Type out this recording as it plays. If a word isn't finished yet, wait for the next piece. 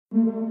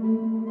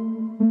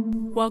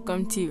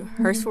Welcome to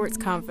Her Sports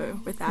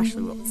Convo with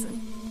Ashley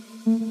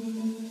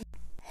Wilson.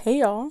 Hey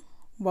y'all,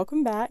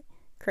 welcome back.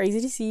 Crazy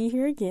to see you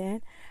here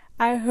again.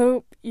 I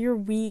hope your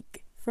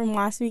week from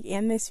last week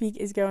and this week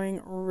is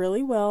going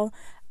really well.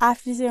 I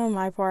have to say on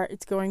my part,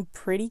 it's going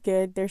pretty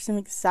good. There's some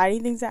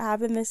exciting things that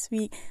happened this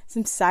week,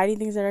 some exciting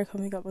things that are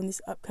coming up on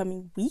this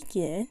upcoming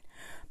weekend.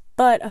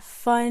 But a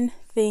fun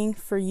thing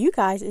for you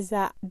guys is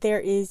that there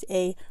is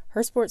a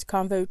Her Sports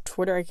Convo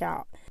Twitter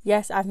account.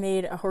 Yes, I've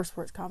made a Her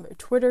Sports Convo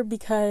Twitter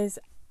because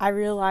I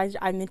realized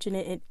I mention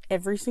it in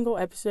every single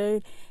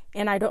episode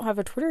and I don't have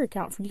a Twitter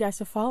account for you guys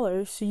to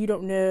follow, so you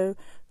don't know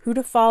who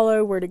to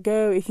follow, where to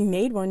go. If you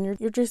made one,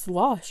 you're just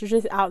lost. You're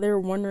just out there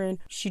wondering,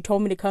 she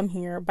told me to come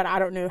here, but I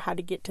don't know how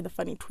to get to the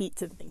funny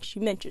tweets and things she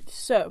mentioned.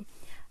 So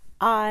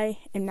I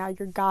am now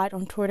your guide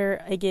on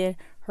Twitter. Again,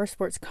 Her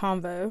Sports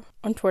Convo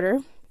on Twitter.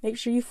 Make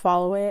sure you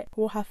follow it.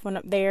 We'll have fun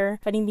up there.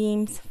 Funny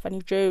memes,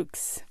 funny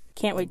jokes.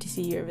 Can't wait to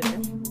see you over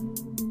there.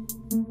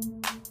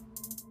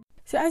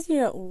 So as you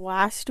know,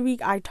 last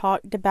week I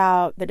talked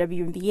about the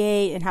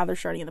WNBA and how they're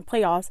starting in the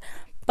playoffs.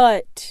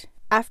 But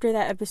after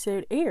that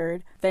episode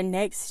aired, the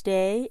next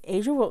day,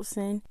 A'ja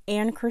Wilson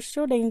and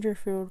Crystal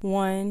Dangerfield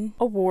won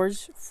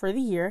awards for the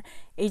year.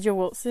 A'ja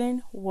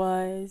Wilson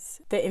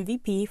was the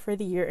MVP for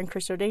the year, and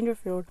Crystal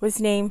Dangerfield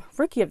was named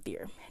Rookie of the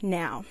Year.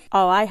 Now,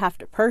 all I have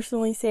to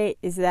personally say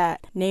is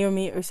that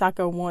Naomi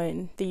Osaka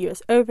won the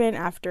U.S. Open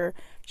after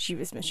she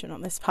was mentioned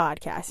on this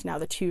podcast. Now,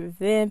 the two of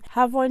them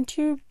have won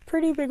two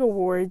pretty big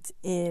awards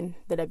in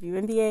the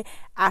WNBA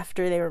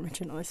after they were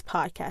mentioned on this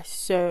podcast.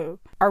 So,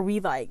 are we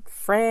like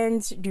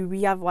friends? Do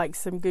we have like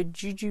some good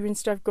juju and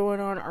stuff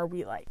going on? Are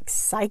we like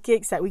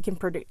psychics that we can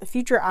predict the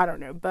future? I don't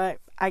know, but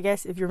I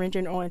guess if you're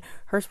mentioned on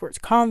Her Sports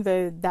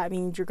Convo, that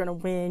means you're going to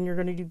win, you're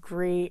going to do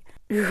great,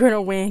 you're going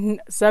to win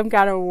some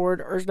kind of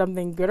award or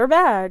something, good or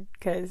bad,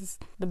 because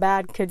the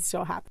bad could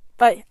still happen.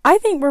 But I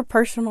think we're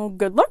personal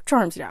good luck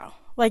charms now.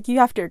 Like, you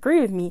have to agree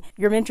with me.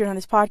 You're mentioned on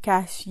this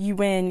podcast, you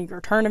win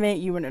your tournament,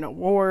 you win an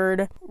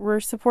award. We're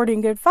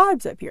supporting good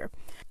vibes up here.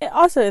 And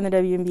also in the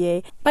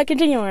WNBA, but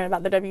continuing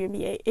about the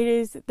WNBA, it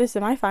is the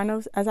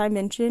semifinals. As I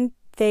mentioned,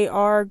 they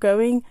are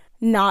going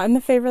not in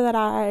the favor that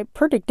I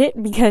predicted,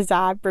 because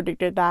I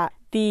predicted that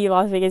the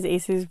Las Vegas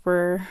Aces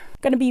were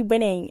going to be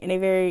winning in a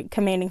very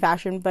commanding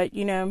fashion. But,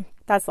 you know,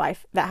 that's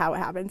life. That's how it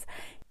happens.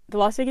 The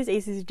Las Vegas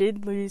Aces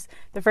did lose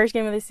the first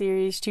game of the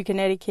series to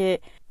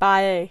Connecticut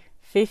by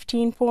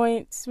 15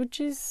 points, which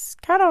is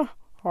kind of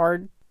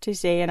hard to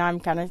say, and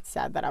I'm kind of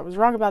sad that I was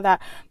wrong about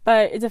that,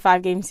 but it's a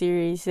 5-game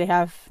series. They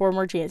have 4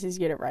 more chances to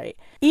get it right.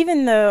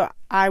 Even though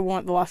I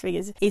want the Las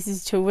Vegas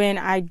Aces to win,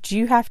 I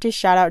do have to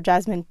shout out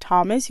Jasmine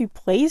Thomas, who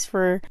plays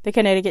for the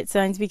Connecticut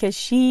Suns, because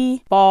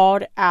she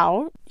balled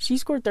out. She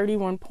scored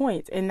 31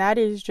 points, and that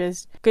is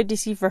just good to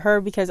see for her,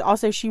 because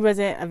also she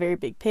wasn't a very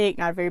big pick,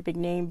 not a very big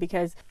name,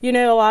 because, you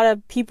know, a lot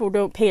of people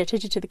don't pay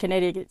attention to the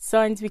Connecticut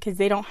Suns because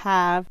they don't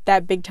have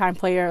that big time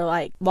player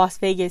like Las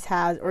Vegas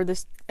has, or the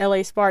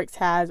LA Sparks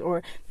has,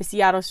 or the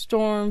Seattle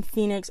Storm,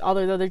 Phoenix, all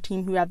those other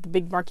teams who have the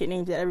big market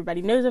names that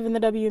everybody knows of in the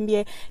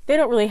WNBA. They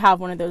don't really have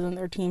one of those on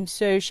their team.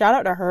 So shout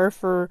out to her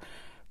for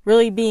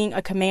really being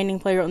a commanding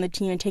player on the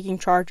team and taking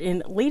charge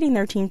and leading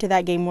their team to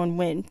that Game 1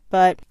 win.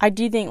 But I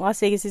do think Las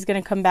Vegas is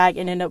going to come back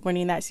and end up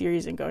winning that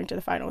series and going to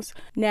the finals.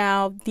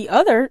 Now, the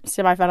other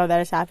semifinal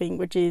that is happening,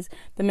 which is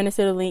the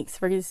Minnesota Lynx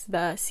versus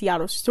the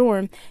Seattle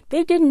Storm,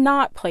 they did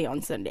not play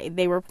on Sunday.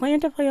 They were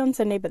planned to play on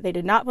Sunday, but they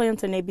did not play on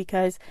Sunday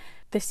because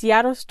the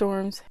Seattle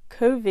Storm's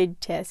COVID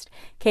test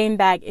came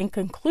back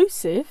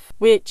inconclusive,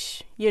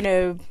 which, you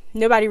know,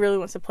 nobody really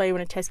wants to play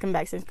when a test comes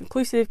back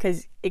inconclusive,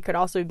 because it could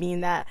also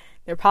mean that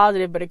they're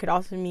positive, but it could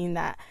also mean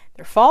that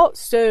they're false.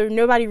 So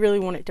nobody really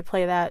wanted to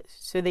play that.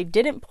 So they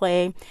didn't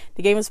play.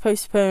 The game was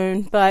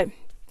postponed, but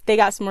they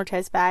got some more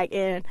tests back,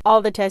 and all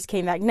the tests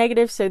came back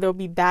negative. So they'll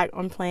be back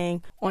on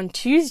playing on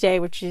Tuesday,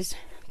 which is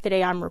the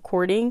day I'm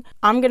recording.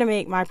 I'm going to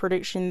make my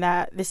prediction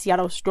that the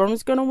Seattle Storm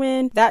is going to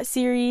win that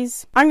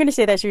series. I'm going to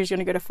say that series is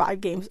going to go to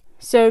 5 games.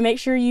 So make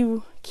sure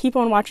you keep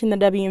on watching the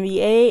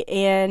WNBA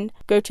and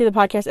go to the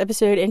podcast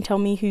episode and tell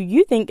me who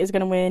you think is going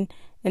to win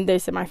in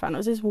those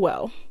semifinals as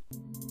well.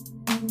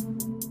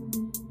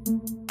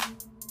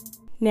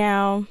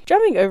 Now,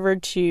 jumping over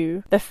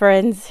to the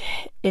friends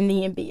in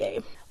the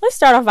NBA. Let's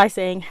start off by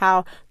saying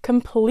how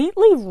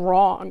completely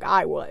wrong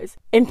I was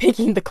in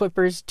picking the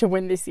Clippers to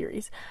win this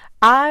series.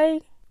 I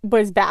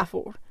was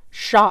baffled,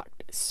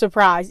 shocked,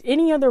 surprised,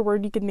 any other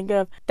word you can think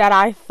of, that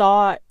I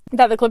thought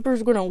that the Clippers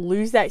were going to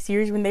lose that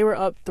series when they were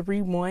up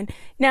 3-1.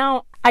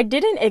 Now, I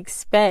didn't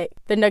expect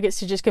the Nuggets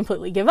to just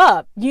completely give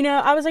up. You know,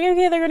 I was like,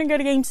 okay, they're going to go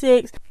to Game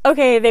 6.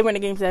 Okay, they went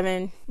to Game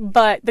 7.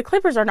 But the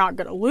Clippers are not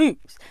going to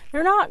lose.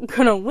 They're not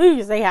going to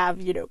lose. They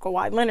have, you know,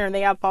 Kawhi Leonard.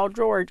 They have Paul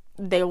George.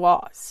 They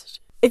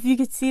lost. If you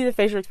could see the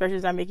facial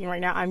expressions I'm making right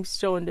now, I'm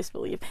still in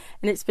disbelief.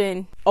 And it's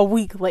been a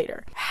week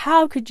later.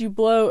 How could you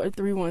blow a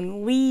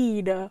 3-1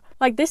 lead?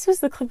 Like, this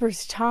was the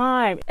Clippers'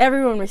 time.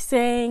 Everyone was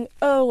saying,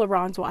 oh,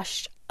 LeBron's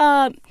washed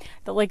up.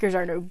 The Lakers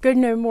are no good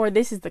no more.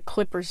 This is the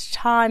Clippers'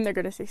 time. They're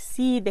going to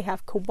succeed. They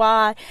have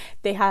Kawhi.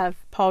 They have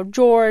Paul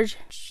George.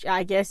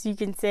 I guess you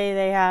can say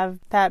they have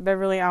Pat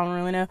Beverly. I don't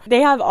really know.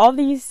 They have all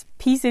these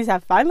pieces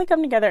have finally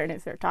come together, and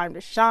it's their time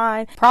to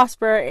shine,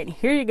 prosper, and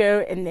here you go.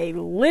 And they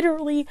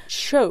literally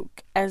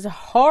choke as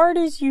hard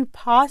as you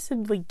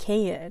possibly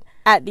can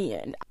at the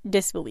end.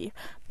 Disbelief.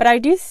 But I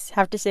do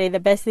have to say the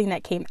best thing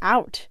that came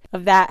out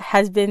of that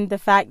has been the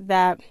fact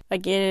that,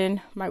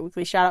 again, my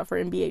weekly shout out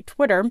for NBA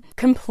Twitter,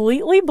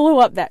 completely blew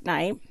up that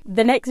night.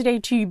 The next day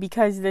too,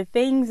 because the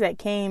things that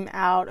came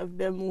out of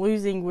them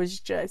losing was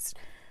just,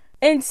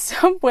 in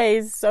some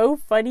ways, so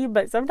funny,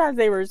 but sometimes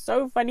they were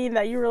so funny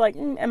that you were like,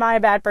 am I a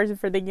bad person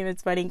for thinking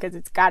it's funny? Because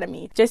it's gotta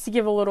be. Just to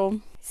give a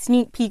little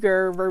sneak peek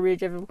or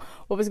verbiage of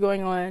what was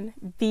going on,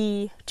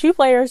 the two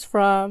players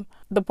from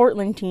the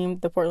Portland team,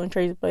 the Portland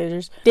Trail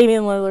Blazers,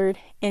 Damian Lillard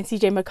and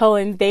CJ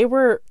McCollum, they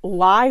were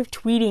live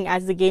tweeting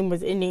as the game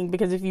was ending,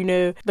 because if you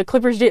know, the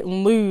Clippers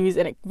didn't lose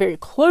in a very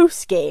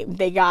close game.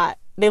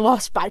 They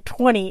lost by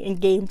 20 in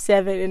game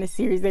 7 in a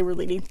series they were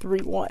leading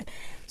 3-1.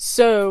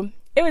 So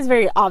it was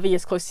very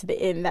obvious close to the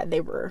end that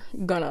they were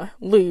gonna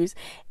lose.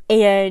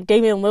 And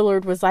Damian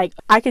Lillard was like,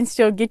 I can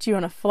still get you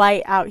on a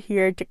flight out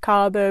here to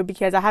Cabo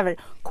because I haven't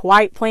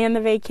quite planned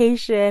the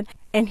vacation.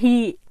 And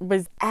he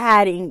was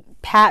adding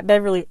Pat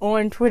Beverly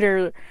on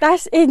Twitter.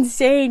 That's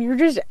insane. You're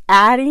just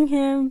adding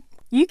him.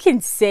 You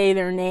can say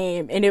their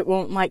name and it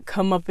won't like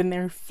come up in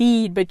their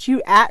feed, but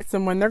you at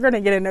someone, they're going to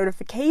get a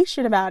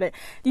notification about it.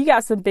 You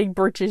got some big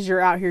britches,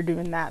 you're out here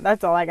doing that.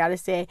 That's all I got to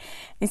say.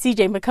 And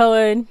CJ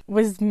McCollum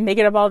was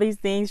making up all these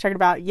things, talking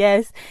about,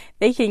 yes,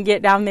 they can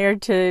get down there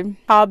to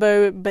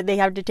Cabo, but they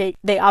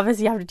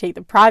obviously have to take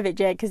the private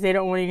jet because they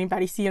don't want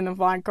anybody seeing them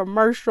flying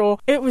commercial.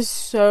 It was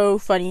so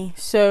funny.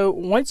 So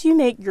once you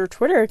make your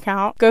Twitter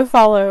account, go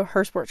follow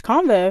Her Sports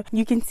Convo.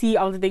 You can see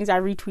all the things I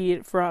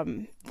retweeted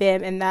from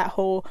them and that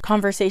whole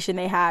conversation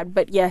they had.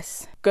 But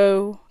yes,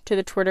 go to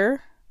the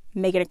Twitter,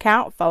 make an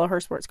account, follow Her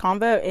Sports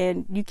Convo,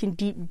 and you can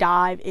deep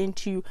dive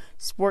into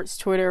sports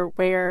Twitter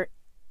where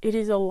it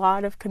is a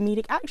lot of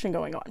comedic action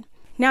going on.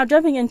 Now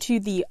jumping into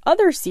the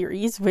other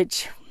series,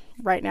 which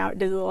right now it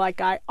doesn't look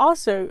like I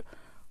also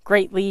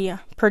greatly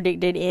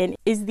predicted in,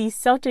 is the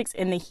Celtics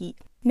and the Heat.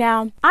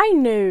 Now, I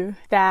knew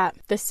that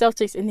the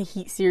Celtics and the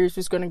Heat series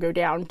was going to go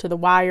down to the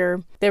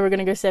wire. They were going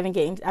to go 7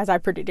 games, as I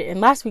predicted in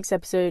last week's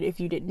episode. If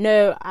you didn't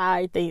know,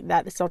 I think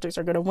that the Celtics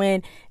are going to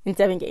win in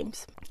 7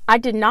 games. I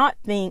did not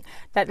think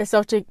that the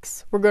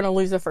Celtics were going to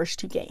lose the first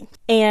 2 games.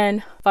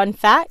 And fun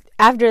fact,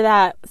 after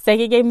that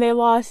second game they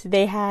lost,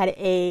 they had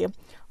a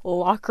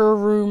locker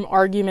room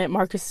argument.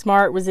 Marcus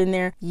Smart was in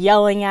there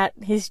yelling at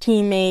his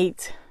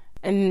teammates.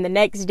 And then the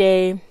next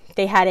day,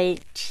 they had a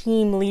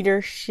team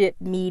leadership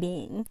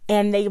meeting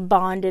and they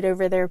bonded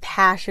over their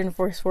passion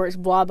for sports,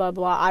 blah, blah,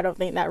 blah. I don't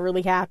think that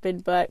really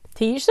happened, but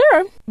to each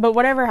their own. But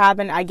whatever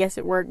happened, I guess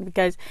it worked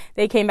because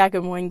they came back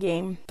and won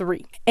game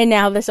 3. And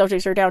now the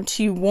Celtics are down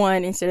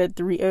 2-1 instead of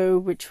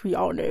 3-0, which we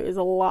all know is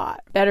a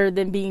lot better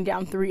than being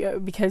down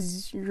 3-0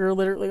 because you're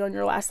literally on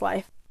your last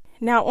life.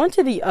 Now, on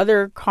to the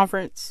other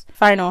conference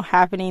final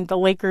happening, the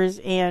Lakers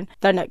and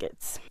the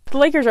Nuggets. The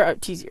Lakers are up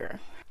 2-0.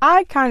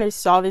 I kind of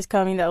saw this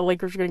coming, that the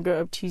Lakers are going to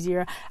go up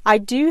 2-0. I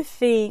do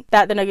think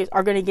that the Nuggets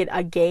are going to get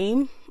a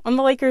game on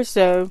the Lakers,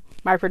 so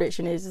my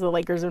prediction is the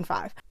Lakers in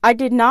 5. I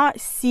did not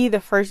see the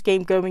first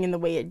game going in the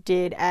way it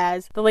did,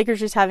 as the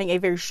Lakers just having a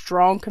very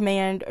strong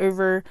command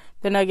over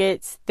the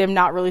Nuggets, them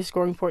not really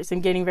scoring points,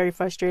 them getting very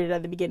frustrated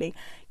at the beginning.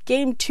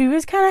 Game 2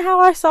 is kind of how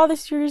I saw the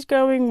series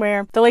going,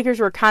 where the Lakers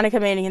were kind of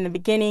commanding in the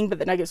beginning, but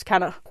the Nuggets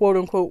kind of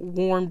quote-unquote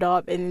warmed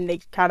up, and then they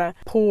kind of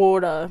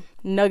pulled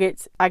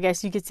Nuggets, I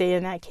guess you could say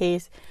in that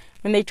case,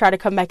 when they tried to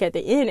come back at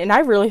the end. And I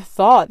really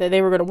thought that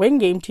they were going to win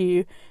game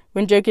 2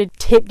 when Jokic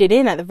tipped it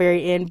in at the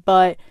very end.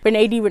 But when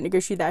AD went to go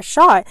shoot that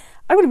shot,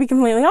 I'm going to be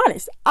completely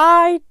honest,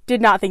 I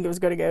did not think it was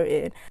going to go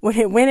in. When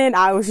it went in,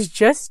 I was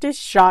just as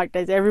shocked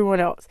as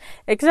everyone else,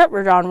 except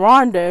for John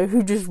Rondo,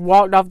 who just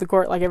walked off the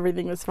court like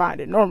everything was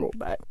fine and normal.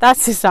 But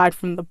that's aside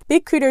from the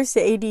big kudos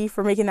to AD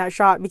for making that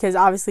shot, because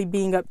obviously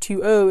being up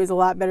 2-0 is a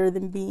lot better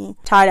than being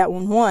tied at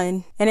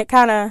 1-1. And it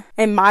kind of,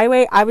 in my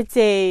way, I would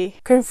say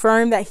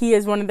confirmed that he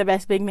is one of the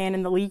best big men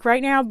in the league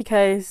right now,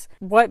 because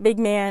what big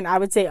man, I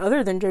would say,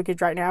 other than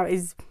Jokic right now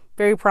is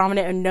very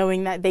prominent in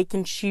knowing that they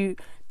can shoot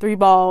 3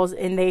 balls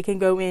and they can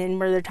go in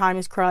where their time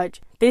is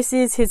crunch. This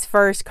is his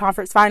first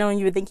conference final, and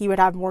you would think he would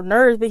have more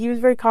nerves, but he was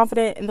very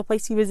confident in the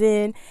place he was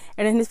in.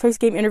 And in his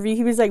post-game interview,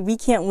 he was like, we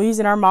can't lose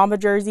in our Mamba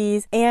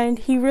jerseys. And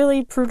he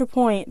really proved a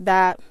point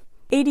that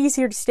AD is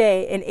here to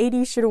stay, and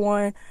AD should have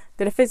won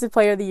the Defensive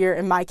Player of the Year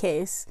in my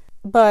case.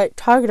 But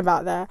talking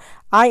about that,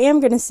 I am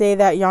going to say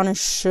that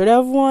Giannis should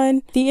have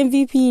won the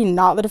MVP,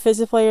 not the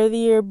Defensive Player of the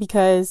Year,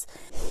 because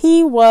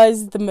he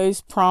was the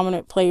most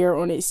prominent player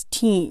on his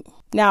team.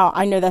 Now,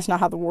 I know that's not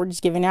how the award is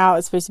given out.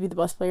 It's supposed to be the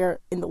best player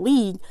in the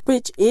league,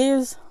 which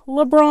is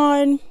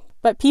LeBron.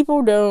 But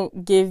people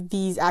don't give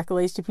these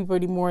accolades to people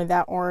anymore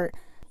that aren't.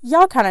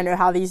 Y'all kind of know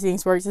how these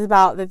things work. It's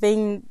about the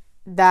thing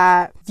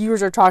that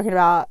viewers are talking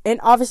about, and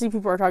obviously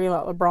people are talking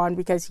about LeBron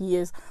because he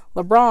is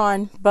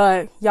LeBron,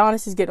 but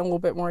Giannis is getting a little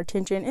bit more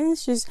attention, and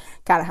it's just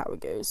kind of how it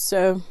goes.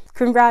 So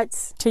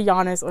congrats to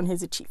Giannis on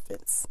his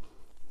achievements.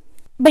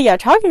 But yeah,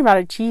 talking about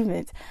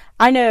achievements,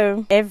 I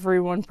know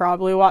everyone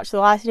probably watched The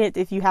Last Dance.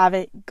 If you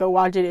haven't, go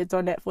watch it. It's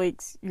on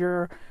Netflix.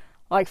 You're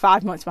like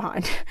 5 months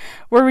behind.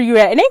 Where were you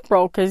at in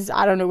April? Because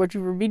I don't know what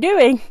you would be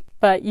doing,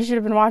 but you should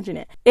have been watching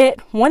it. It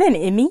won an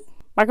Emmy.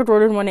 Michael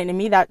Jordan won an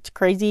Emmy. That's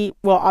crazy.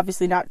 Well,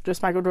 obviously not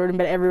just Michael Jordan,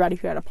 but everybody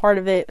who had a part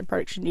of it, the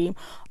production team,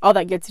 all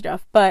that good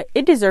stuff. But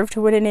it deserved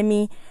to win an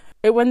Emmy.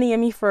 It won the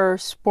Emmy for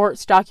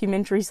sports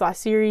documentary /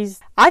 series.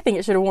 I think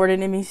it should have won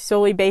an Emmy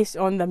solely based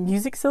on the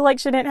music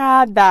selection it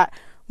had that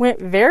went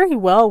very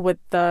well with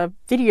the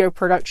video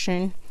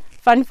production.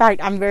 Fun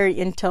fact, I'm very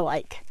into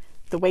like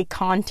the way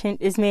content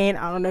is made.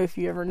 I don't know if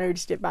you ever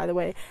noticed it, by the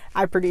way.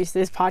 I produce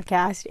this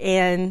podcast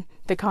and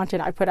the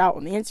content I put out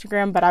on the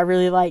Instagram, but I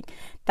really like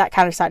that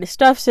kind of side of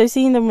stuff. So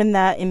seeing them win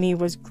that Emmy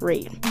was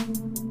great.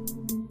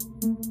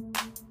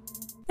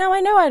 Now, I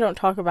know I don't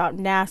talk about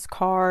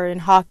NASCAR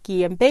and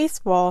hockey and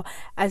baseball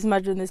as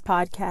much on this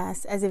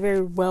podcast as a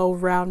very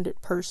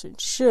well-rounded person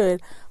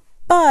should,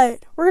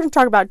 but we're going to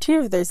talk about 2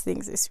 of those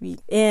things this week.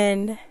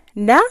 In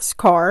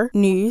NASCAR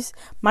news,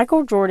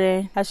 Michael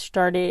Jordan has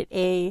started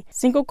a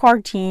single car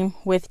team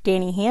with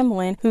Danny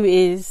Hamlin, who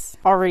is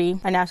already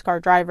a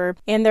NASCAR driver,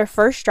 and their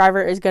first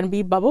driver is going to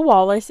be Bubba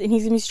Wallace, and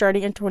he's going to be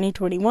starting in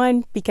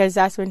 2021 because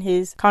that's when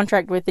his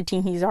contract with the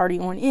team he's already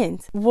on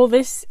ends. Will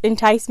this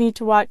entice me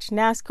to watch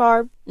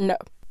NASCAR? No.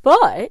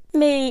 But it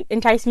may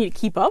entice me to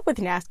keep up with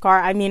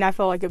NASCAR. I mean, I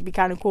feel like it'd be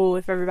kind of cool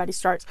if everybody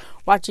starts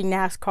watching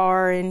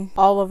NASCAR and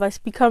all of us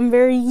become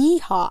very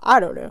yeehaw.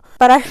 I don't know.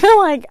 But I feel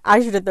like I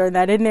should have thrown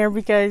that in there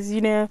because, you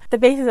know, the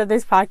basis of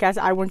this podcast,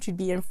 I want you to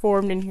be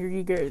informed, and here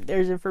you go.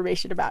 There's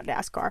information about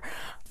NASCAR.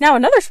 Now,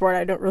 another sport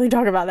I don't really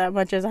talk about that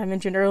much, as I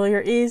mentioned earlier,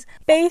 is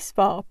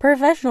baseball,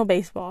 professional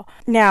baseball.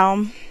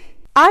 Now,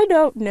 I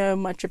don't know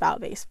much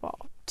about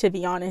baseball, to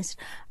be honest.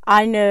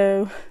 I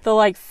know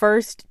the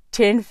first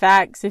 10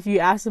 facts. If you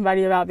ask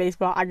somebody about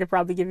baseball, I could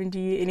probably give them to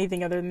you.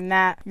 Anything other than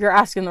that, you're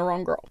asking the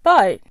wrong girl.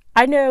 But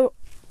I know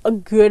a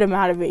good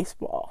amount of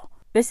baseball.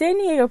 The San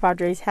Diego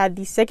Padres had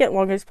the second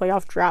longest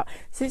playoff drought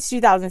since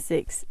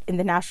 2006 in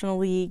the National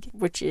League,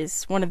 which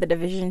is one of the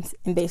divisions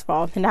in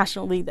baseball. The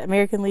National League, the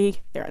American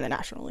League, they're in the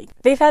National League.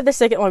 They've had the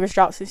second longest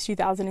drought since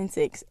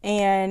 2006,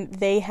 and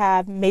they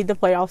have made the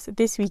playoffs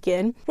this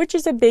weekend, which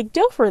is a big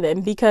deal for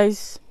them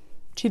because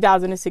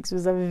 2006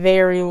 was a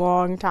very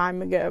long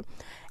time ago.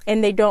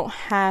 And they don't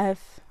have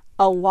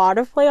a lot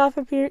of playoff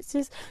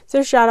appearances,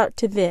 so shout out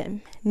to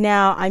them.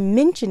 Now, I'm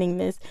mentioning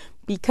this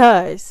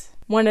because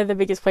one of the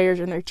biggest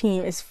players on their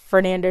team is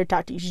Fernando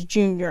Tatis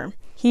Jr.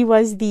 He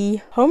was the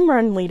home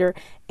run leader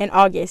in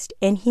August,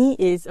 and he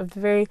is of the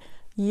very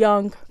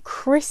young,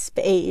 crisp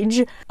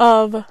age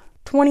of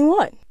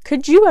 21.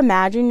 Could you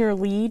imagine your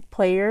lead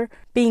player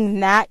being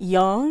that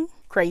young?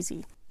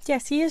 Crazy.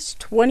 Yes, he is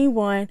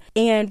 21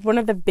 and one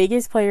of the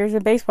biggest players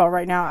in baseball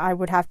right now. I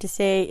would have to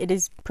say it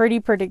is pretty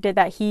predicted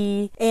that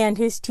he and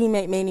his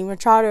teammate Manny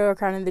Machado are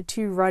kind of the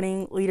 2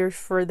 running leaders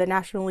for the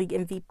National League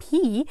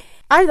MVP.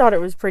 I thought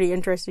it was pretty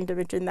interesting to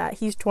mention that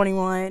he's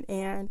 21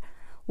 and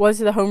was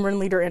the home run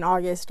leader in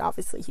August.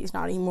 Obviously, he's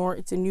not anymore.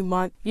 It's a new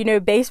month. You know,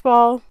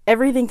 baseball,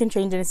 everything can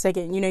change in a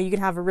second. You know, you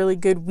can have a really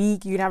good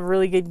week. You can have a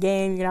really good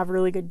game. You can have a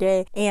really good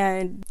day.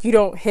 And you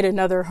don't hit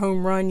another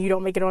home run. You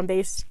don't make it on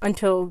base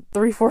until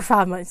 3, 4,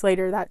 5 months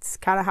later. That's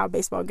kind of how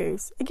baseball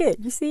goes. Again,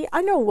 you see,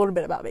 I know a little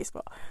bit about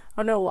baseball.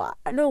 I know a lot.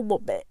 I know a little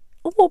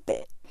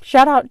bit.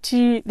 Shout out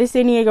to the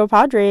San Diego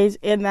Padres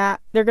in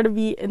that they're going to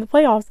be in the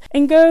playoffs,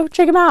 and go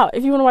check them out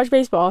if you want to watch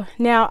baseball.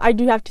 Now, I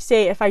do have to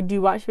say, if I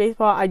do watch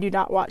baseball, I do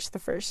not watch the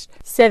first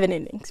 7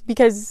 innings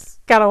because it's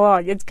kind of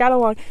long. It's kind of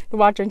long to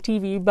watch on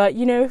TV, but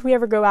you know, if we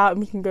ever go out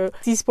and we can go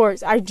see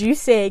sports, I do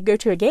say go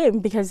to a game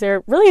because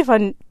they're really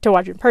fun to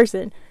watch in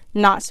person,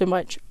 not so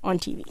much on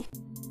TV.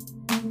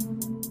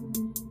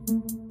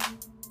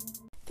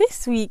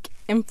 This week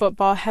in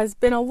football has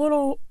been a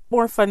little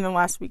more fun than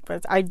last week,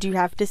 but I do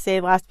have to say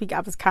last week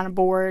I was kind of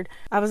bored.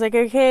 I was like,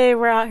 okay,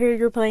 we're out here,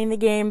 you're playing the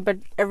game, but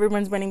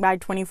everyone's winning by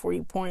 20,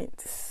 40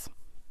 points.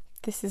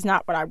 This is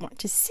not what I want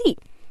to see.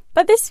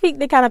 But this week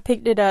they kind of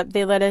picked it up.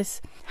 They let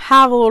us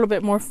have a little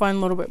bit more fun, a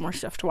little bit more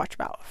stuff to watch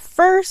about.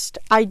 First,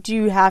 I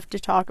do have to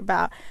talk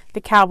about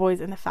the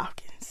Cowboys and the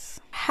Falcons.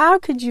 How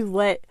could you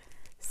let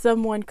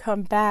someone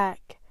come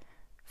back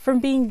from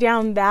being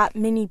down that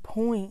many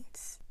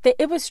points?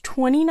 It was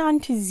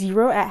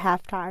 29-0 at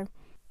halftime.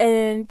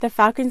 And the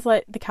Falcons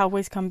let the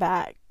Cowboys come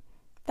back.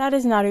 That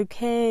is not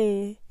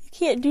okay. You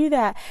can't do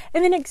that.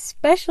 And then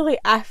especially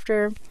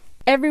after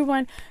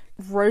everyone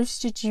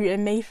roasted you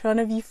and made fun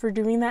of you for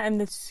doing that in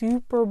the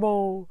Super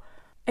Bowl.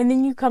 And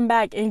then you come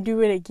back and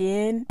do it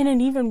again in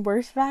an even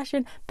worse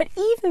fashion. But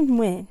even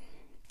when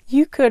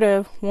you could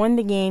have won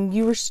the game,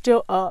 you were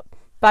still up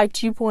by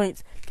 2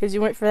 points because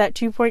you went for that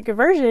 2-point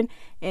conversion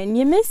and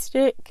you missed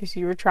it because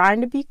you were trying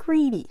to be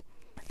greedy.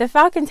 the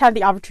Falcons had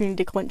the opportunity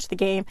to clinch the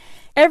game.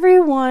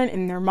 Everyone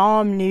and their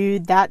mom knew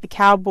that the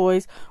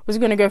Cowboys was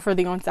going to go for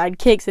the onside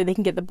kick so they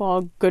can get the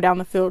ball, go down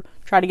the field,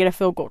 try to get a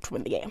field goal to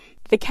win the game.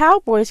 The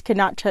Cowboys could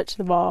not touch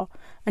the ball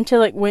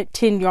until it went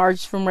 10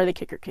 yards from where the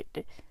kicker kicked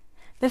it.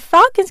 The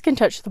Falcons can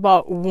touch the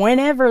ball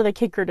whenever the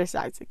kicker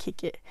decides to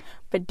kick it.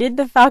 But did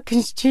the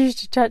Falcons choose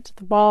to touch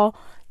the ball?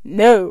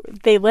 No.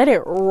 They let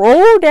it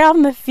roll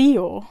down the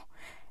field.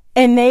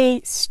 And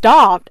they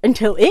stopped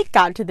until it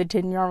got to the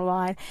 10-yard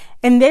line.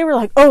 And they were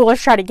like, oh,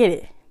 let's try to get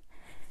it.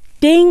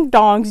 Ding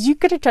dongs, you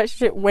could have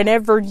touched it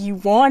whenever you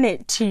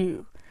wanted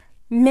to.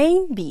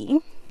 Maybe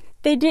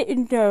they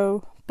didn't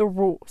know the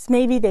rules.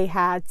 Maybe they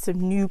had some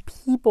new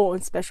people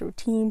in special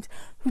teams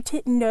who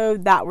didn't know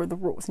that were the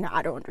rules. Now,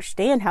 I don't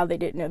understand how they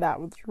didn't know that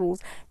were the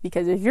rules,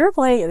 because if you're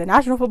playing in the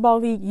National Football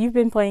League, you've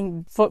been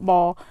playing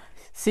football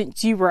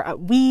since you were a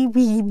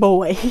wee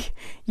boy.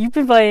 You've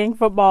been playing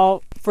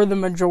football for the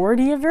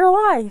majority of your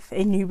life,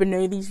 and you would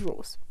know these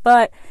rules.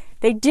 But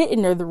they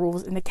didn't know the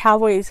rules, and the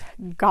Cowboys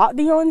got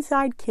the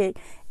onside kick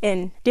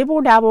and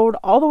dibble-dabbled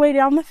all the way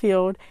down the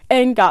field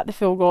and got the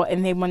field goal,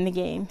 and they won the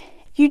game.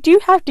 You do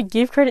have to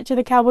give credit to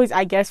the Cowboys,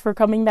 I guess, for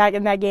coming back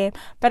in that game.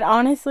 But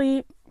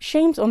honestly,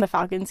 shame's on the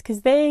Falcons,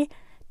 because they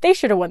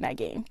should have won that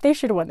game. They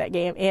should have won that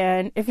game.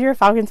 And if you're a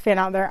Falcons fan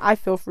out there, I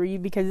feel for you,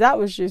 because that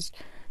was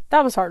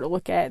hard to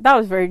look at. That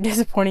was very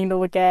disappointing to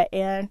look at.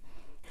 And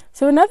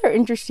so another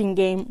interesting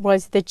game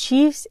was the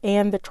Chiefs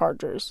and the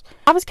Chargers.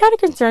 I was kind of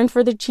concerned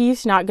for the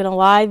Chiefs, not gonna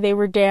lie. They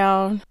were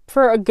down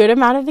for a good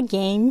amount of the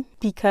game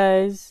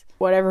because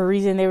whatever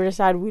reason they were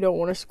decided we don't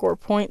want to score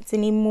points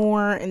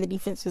anymore, and the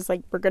defense was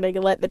like, we're gonna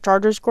let the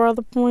Chargers score all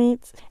the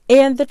points.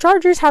 And the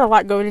Chargers had a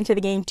lot going into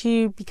the game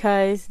too,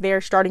 because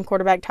their starting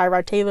quarterback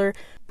Tyrod Taylor,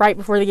 right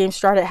before the game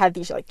started, had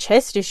these like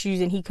chest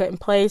issues and he couldn't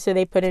play, so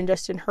they put in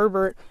Justin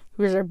Herbert,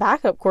 who was their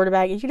backup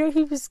quarterback. And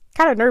he was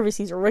kind of nervous.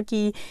 He's a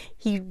rookie.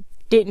 He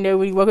didn't know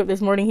when he woke up this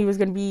morning he was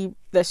going to be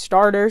the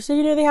starter, so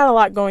they had a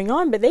lot going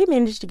on, but they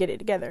managed to get it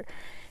together.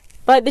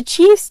 But the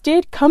Chiefs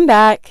did come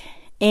back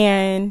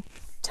and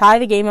tie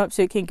the game up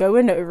so it could go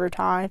into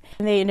overtime,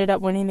 and they ended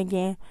up winning the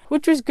game,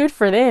 which was good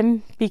for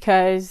them,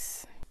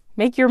 because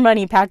make your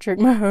money, Patrick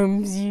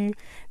Mahomes.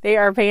 They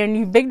are paying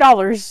you big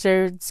dollars,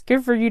 so it's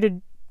good for you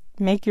to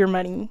make your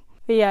money.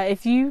 But yeah,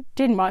 if you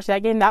didn't watch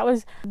that game, that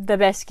was the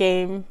best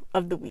game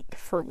of the week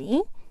for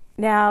me.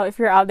 Now, if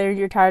you're out there and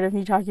you're tired of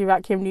me talking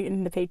about Cam Newton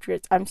and the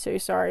Patriots, I'm so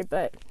sorry,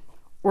 but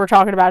we're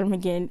talking about him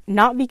again.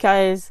 Not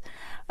because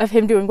of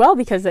him doing well,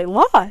 because they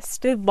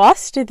lost. They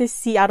lost to the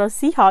Seattle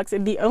Seahawks,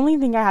 and the only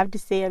thing I have to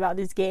say about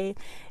this game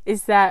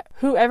is that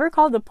whoever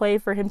called the play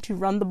for him to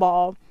run the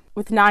ball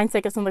with 9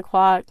 seconds on the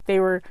clock, they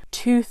were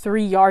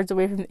 2-3 yards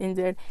away from the end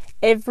zone.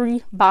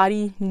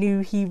 Everybody knew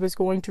he was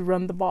going to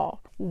run the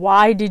ball.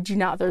 Why did you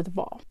not throw the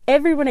ball?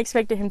 Everyone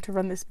expected him to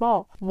run this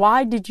ball.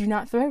 Why did you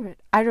not throw it?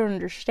 I don't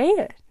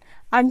understand.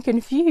 I'm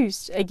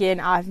confused. Again,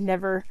 I've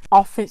never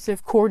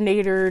offensive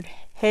coordinated,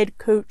 head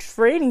coach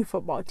for any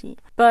football team.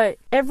 But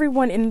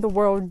everyone in the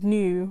world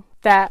knew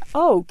that,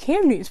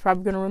 Cam Newton's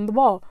probably going to run the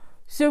ball.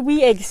 So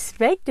we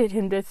expected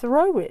him to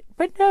throw it.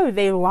 But no,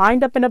 they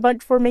lined up in a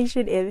bunch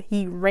formation and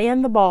he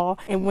ran the ball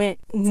and went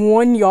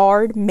 1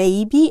 yard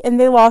maybe, and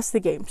they lost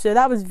the game. So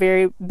that was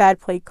very bad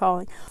play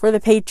calling for the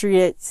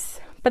Patriots.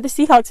 But the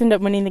Seahawks end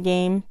up winning the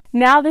game.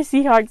 Now the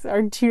Seahawks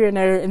are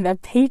 2-0 and the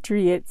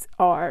Patriots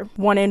are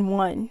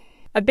 1-1.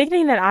 A big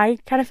thing that I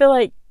kind of feel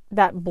like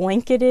that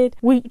blanketed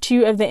week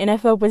 2 of the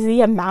NFL was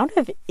the amount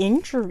of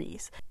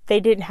injuries. They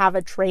didn't have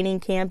a training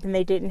camp and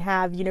they didn't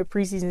have,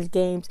 preseason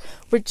games,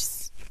 which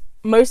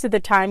most of the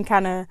time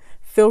kind of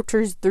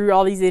filters through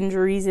all these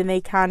injuries and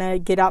they kind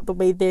of get out the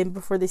way then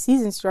before the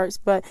season starts.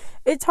 But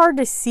it's hard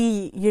to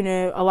see,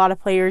 a lot of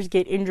players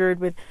get injured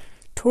with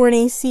torn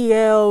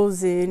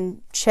ACLs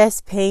and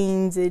chest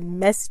pains and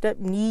messed up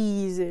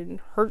knees and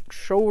hurt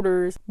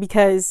shoulders,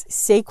 because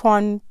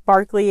Saquon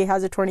Barkley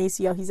has a torn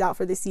ACL. He's out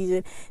for the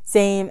season.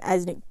 Same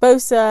as Nick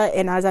Bosa.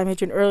 And as I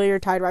mentioned earlier,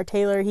 Tyrod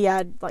Taylor, he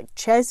had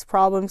chest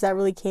problems that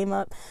really came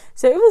up.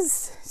 So it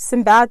was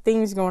some bad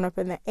things going up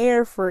in the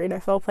air for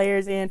NFL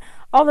players, and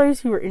all those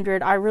who were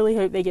injured, I really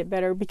hope they get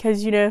better,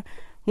 because,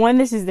 one,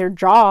 this is their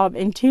job,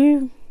 and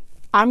two,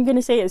 I'm going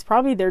to say it's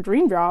probably their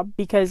dream job,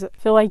 because I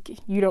feel like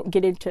you don't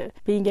get into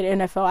being an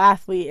NFL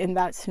athlete and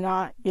that's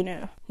not,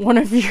 one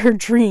of your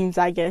dreams,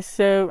 I guess.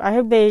 So I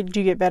hope they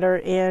do get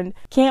better, and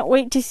can't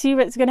wait to see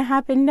what's going to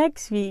happen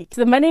next week. So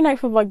the Monday Night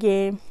Football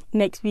game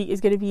next week is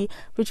going to be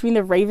between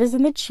the Ravens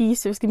and the Chiefs.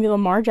 So it's going to be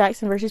Lamar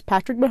Jackson versus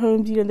Patrick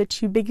Mahomes, the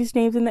two biggest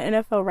names in the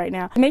NFL right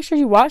now. Make sure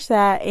you watch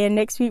that, and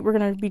next week we're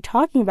going to be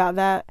talking about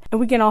that, and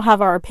we can all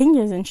have our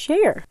opinions and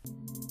share.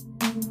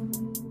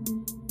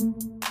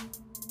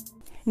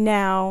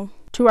 Now,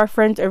 to to our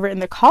friends over in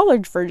the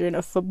college version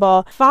of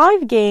football,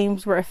 5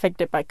 games were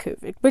affected by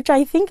COVID, which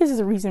I think is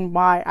the reason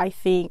why I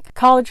think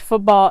college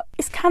football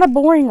is kind of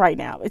boring right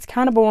now. It's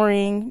kind of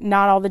boring.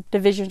 Not all the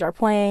divisions are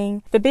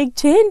playing. The Big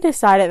Ten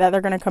decided that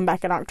they're going to come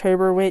back in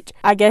October, which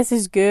I guess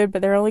is good,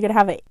 but they're only going to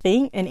have, I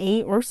think, an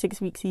 8 or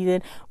 6 week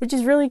season, which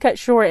is really cut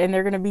short, and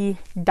they're going to be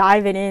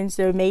diving in.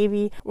 So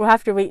maybe we'll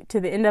have to wait to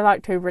the end of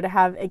October to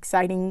have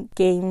exciting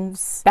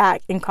games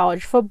back in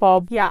college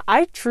football. Yeah,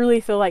 I truly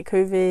feel like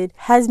COVID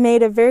has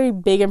made a very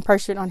big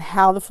impression on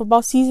how the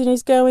football season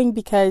is going,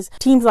 because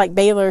teams like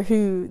Baylor,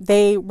 who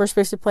they were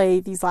supposed to play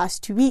these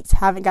last 2 weeks,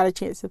 haven't got a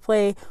chance to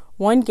play.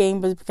 One game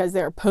was because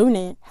their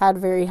opponent had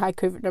very high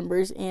COVID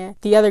numbers, and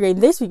the other game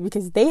this week,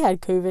 because they had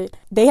COVID,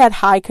 they had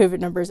high COVID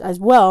numbers as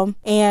well.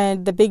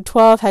 And the Big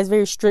 12 has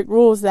very strict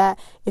rules that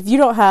if you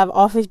don't have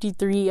all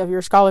 53 of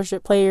your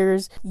scholarship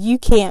players, you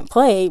can't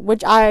play,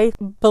 which I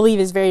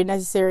believe is very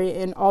necessary,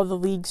 and all the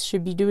leagues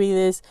should be doing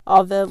this.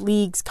 All the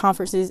leagues,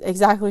 conferences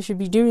exactly should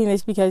be doing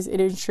this, because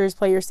it ensures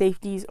player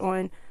safeties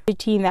on the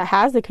team that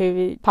has the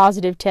COVID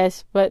positive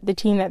test, but the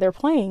team that they're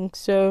playing.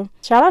 So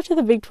shout out to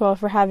the Big 12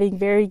 for having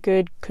very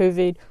good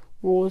COVID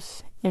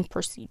rules and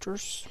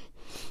procedures.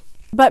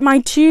 But my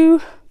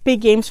 2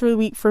 big games for the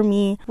week for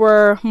me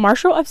were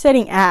Marshall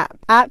upsetting App.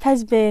 App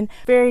has been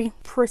very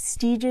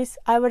prestigious,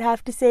 I would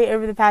have to say,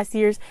 over the past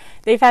years.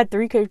 They've had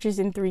 3 coaches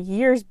in 3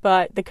 years,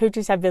 but the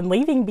coaches have been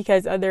leaving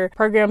because other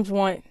programs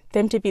want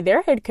them to be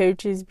their head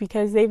coaches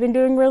because they've been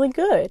doing really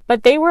good.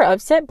 But they were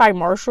upset by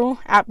Marshall.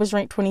 App was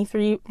ranked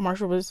 23.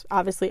 Marshall was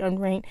obviously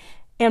unranked.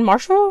 And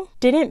Marshall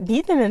didn't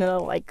beat them in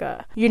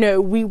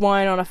we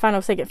won on a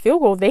final second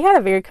field goal. They had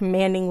a very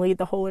commanding lead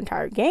the whole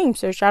entire game.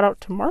 So shout out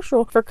to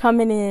Marshall for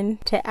coming in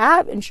to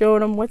App and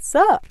showing them what's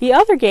up. The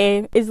other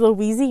game is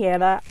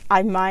Louisiana.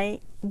 I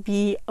might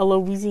be a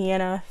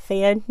Louisiana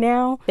fan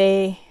now.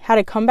 They had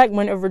a comeback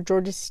win over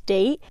Georgia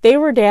State. They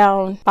were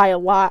down by a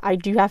lot. I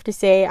do have to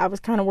say, I was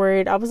kind of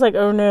worried. I was like,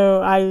 oh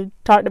no, I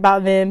talked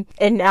about them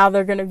and now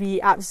they're going to be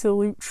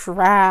absolute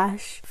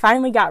trash.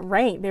 Finally got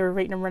ranked. They were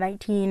ranked number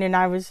 19, and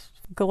I was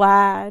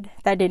glad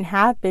that didn't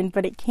happen,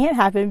 but it can't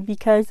happen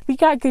because we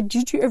got good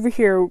juju over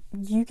here.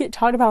 You get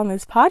talked about on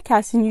this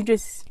podcast, and you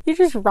just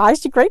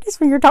rise to greatness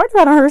when you're talked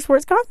about on Her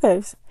Sports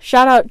Combos.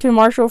 Shout out to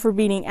Marshall for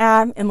beating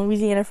App and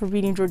Louisiana for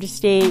beating Georgia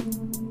State.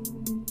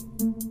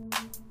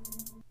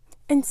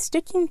 And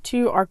sticking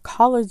to our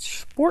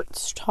college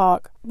sports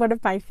talk, one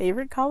of my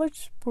favorite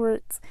college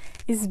sports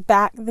is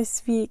back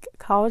this week.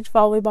 College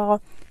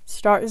volleyball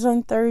starts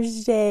on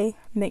Thursday.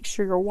 Make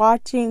sure you're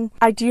watching.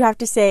 I do have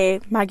to say,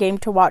 my game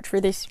to watch for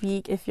this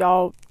week, if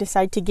y'all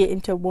decide to get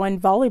into one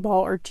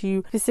volleyball or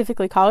two,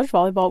 specifically college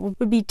volleyball,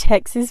 would be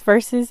Texas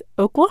versus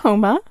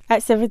Oklahoma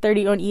at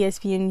 7:30 on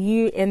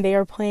ESPNU, and they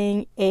are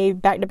playing a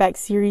back-to-back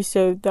series,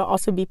 so they'll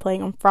also be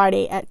playing on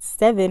Friday at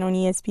 7 on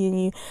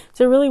ESPNU.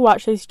 So really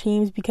watch those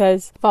teams,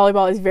 because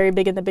volleyball is very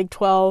big in the Big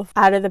 12.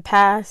 Out of the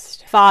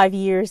past 5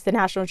 years, the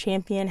national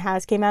champion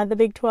has came out of the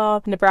Big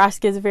 12.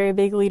 Nebraska is a very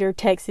big leader.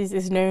 Texas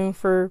is known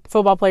for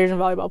football players and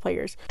volleyball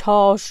players.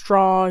 Tall,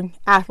 strong,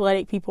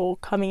 athletic people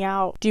coming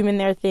out, doing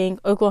their thing.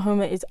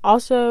 Oklahoma is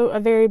also a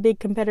very big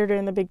competitor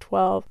in the Big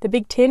 12. The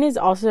Big 10 is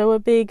also a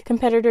big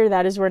competitor.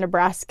 That is where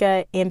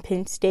Nebraska and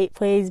Penn State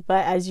plays.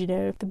 But as you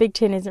know, the Big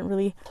 10 isn't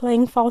really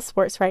playing fall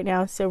sports right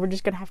now. So we're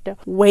just going to have to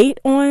wait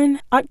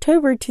on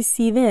October to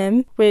see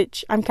them,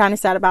 which I'm kind of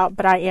sad about.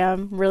 But I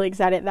am really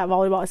excited that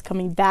volleyball is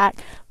coming back.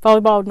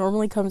 Volleyball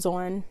normally comes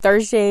on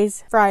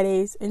Thursdays,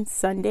 Fridays, and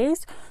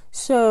Sundays.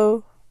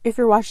 So if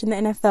you're watching the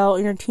NFL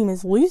and your team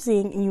is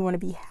losing and you want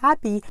to be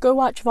happy, go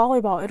watch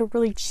volleyball. It'll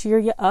really cheer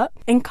you up.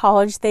 In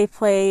college, they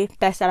play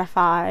best out of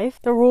 5.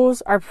 The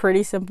rules are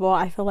pretty simple.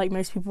 I feel like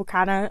most people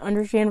kind of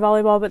understand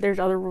volleyball, but there's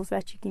other rules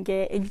that you can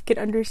get, and you can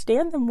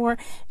understand them more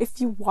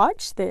if you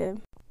watch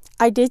them.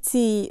 I did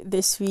see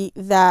this week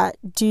that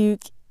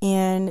Duke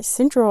and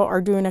Central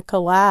are doing a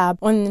collab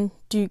on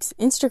Duke's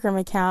Instagram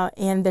account,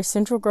 and the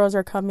Central girls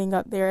are coming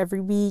up there every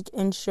week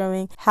and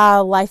showing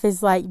how life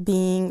is like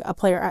being a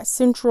player at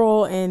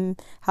Central and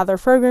how their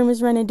program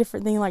is running,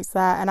 different things like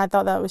that. And I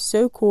thought that was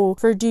so cool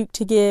for Duke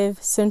to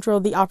give Central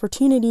the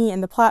opportunity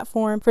and the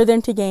platform for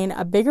them to gain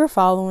a bigger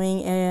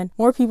following and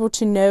more people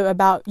to know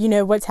about,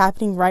 what's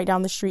happening right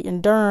down the street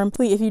in Durham.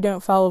 If you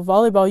don't follow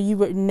volleyball, you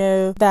wouldn't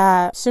know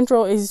that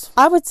Central is,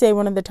 I would say,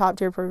 one of the top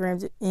tier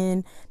programs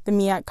in the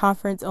MEAC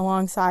conference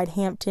alongside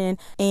Hampton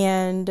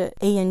and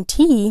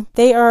A&T.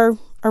 They are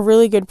a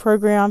really good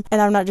program,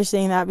 and I'm not just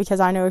saying that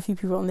because I know a few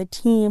people on the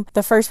team.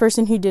 The first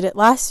person who did it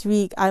last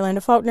week,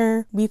 Ilanda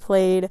Faulkner, we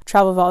played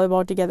travel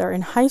volleyball together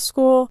in high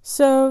school.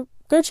 So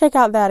go check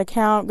out that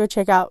account. Go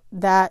check out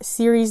that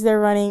series they're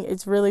running.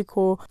 It's really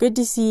cool. Good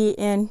to see,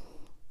 and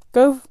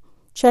go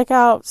check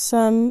out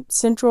some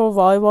Central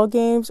volleyball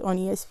games on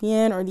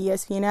ESPN or the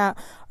ESPN app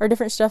or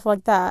different stuff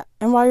like that.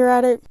 And while you're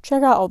at it,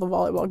 check out all the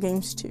volleyball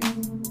games too.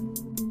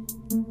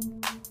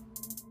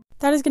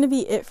 that is going to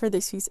be it for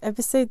this week's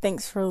episode.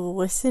 Thanks for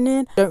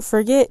listening. Don't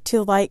forget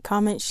to like,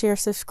 comment, share,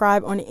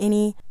 subscribe on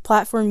any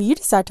platform you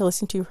decide to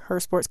listen to Her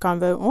Sports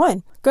Convo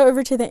on. Go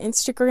over to the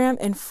Instagram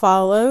and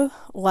follow,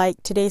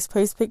 like today's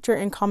post picture,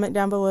 and comment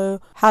down below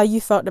how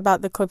you felt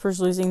about the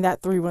Clippers losing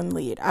that 3-1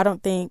 lead. I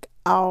don't think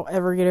I'll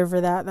ever get over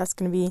that. That's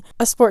going to be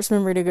a sports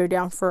memory to go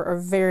down for a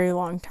very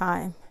long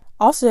time.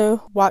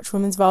 Also, watch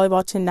women's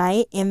volleyball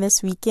tonight and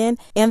this weekend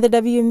and the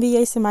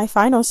WNBA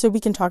semifinals so we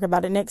can talk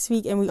about it next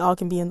week and we all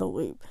can be in the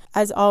loop.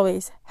 As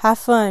always, have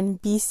fun,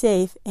 be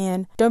safe,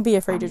 and don't be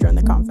afraid to join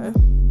the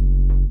convo.